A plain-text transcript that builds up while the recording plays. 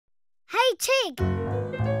Hey, Tig!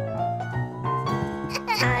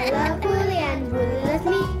 I love Wolly and Wolly loves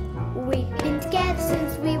me. We've been together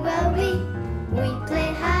since we were wee. We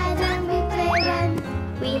play hide and we play run.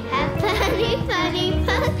 We have funny fun.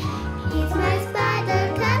 He's my spider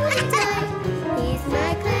cuddly toy. He's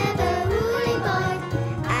my clever Wolly boy.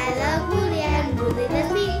 I love Wolly and Wolly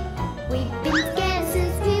loves me. We've been together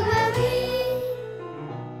since we were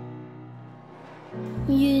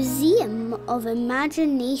wee. Museum of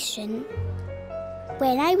Imagination.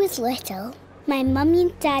 When I was little, my mummy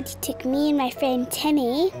and daddy took me and my friend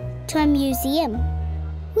Timmy to a museum.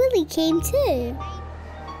 Wolly came too.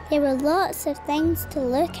 There were lots of things to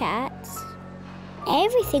look at.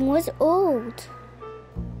 Everything was old.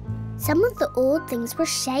 Some of the old things were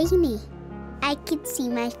shiny. I could see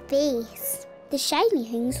my face. The shiny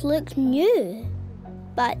things looked new.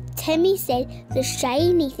 But Timmy said the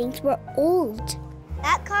shiny things were old.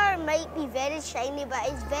 That car might be very shiny, but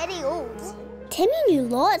it's very old. Timmy knew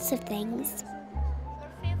lots of things.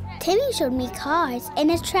 Timmy showed me cars in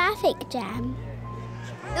a traffic jam.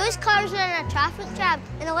 Those cars are in a traffic jam,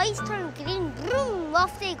 and the lights turn green, boom,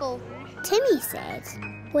 off they go. Timmy said,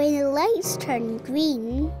 when the lights turn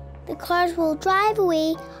green, the cars will drive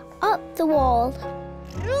away up the wall.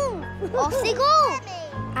 Boom, off they go.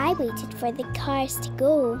 I waited for the cars to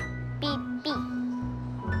go. Beep, beep.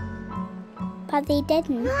 But they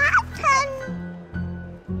didn't.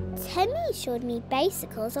 Timmy showed me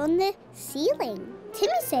bicycles on the ceiling.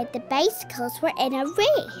 Timmy said the bicycles were in a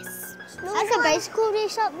race. That's a bicycle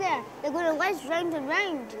race up there. They're going to whiz round and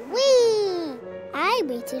round. Whee! I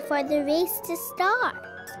waited for the race to start.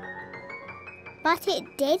 But it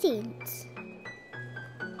didn't.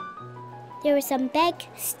 There were some big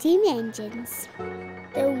steam engines.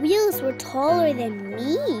 The wheels were taller than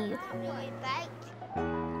me. Really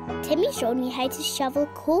big. Timmy showed me how to shovel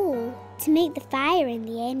coal to make the fire in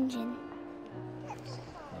the engine.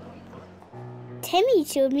 Timmy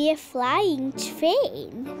showed me a flying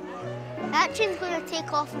train. That train's going to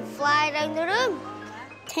take off and fly around the room.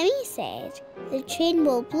 Timmy said the train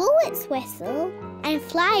will blow its whistle and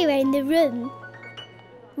fly around the room.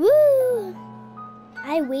 Woo!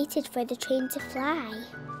 I waited for the train to fly,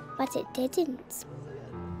 but it didn't.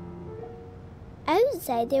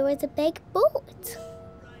 Outside there was a big boat.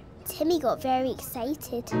 Timmy got very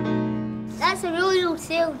excited. That's a really old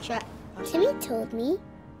sailing ship. Timmy told me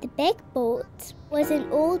the big boat was an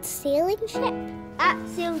old sailing ship. That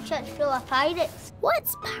sailing ship's full of pirates.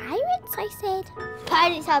 What's pirates? I said.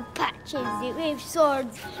 Pirates have patches, they wave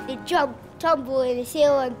swords, they jump, tumble, and they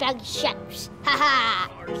sail on big ships. Ha ha!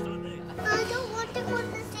 I don't want to go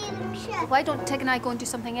on the sailing ship. Why don't Tig and I go and do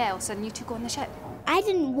something else and you two go on the ship? I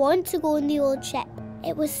didn't want to go on the old ship.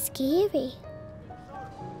 It was scary.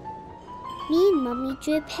 Me and Mummy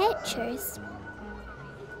drew pictures.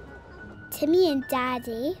 Timmy and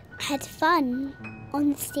Daddy had fun on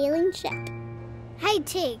the sailing ship. Hey,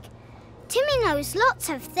 Tig. Timmy knows lots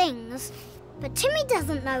of things, but Timmy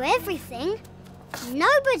doesn't know everything.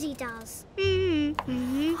 Nobody does.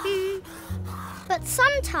 But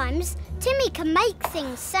sometimes Timmy can make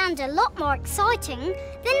things sound a lot more exciting than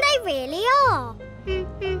they really are.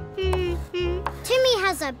 Timmy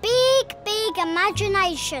has a big, big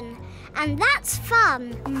imagination, and that's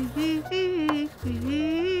fun.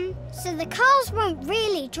 So the cars won't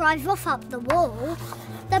really drive off up the wall.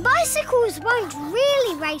 The bicycles won't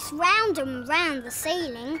really race round and round the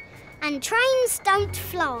ceiling, and trains don't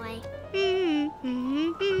fly.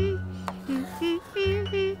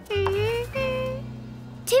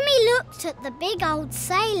 Timmy looked at the big old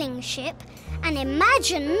sailing ship and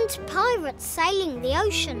imagined pirates sailing the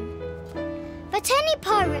ocean. But any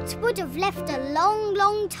pirates would have left a long,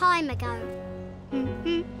 long time ago.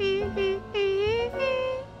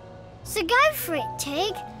 So go for it,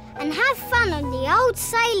 Tig, and have fun on the old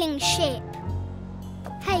sailing ship.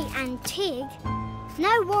 Hey, and Tig,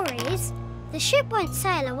 no worries. The ship won't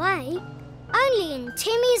sail away, only in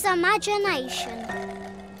Timmy's imagination.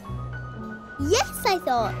 Yes, I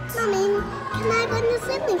thought. Mummy, can I go on the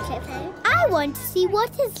sailing ship now? I want to see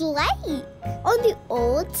what it's like on the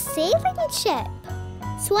old sailing ship.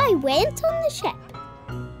 So I went on the ship.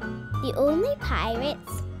 The only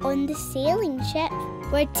pirates on the sailing ship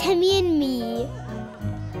were Timmy and me.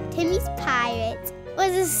 Timmy's pirate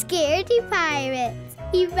was a scaredy pirate.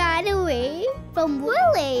 He ran away from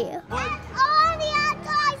Wolly. That's all the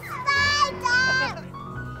anti-spider!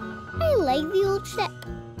 I like the old ship.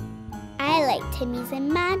 I like Timmy's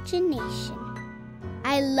imagination.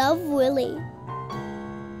 I love Wolly.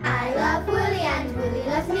 I love Wolly and Wolly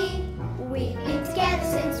loves me. We've been together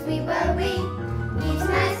since we were wee. He's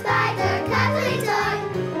my spider cuddly toy.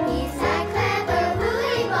 He's my clever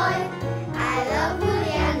Wolly boy.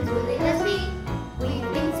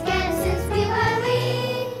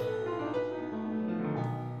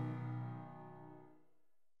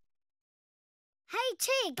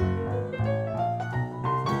 Hey, Tig!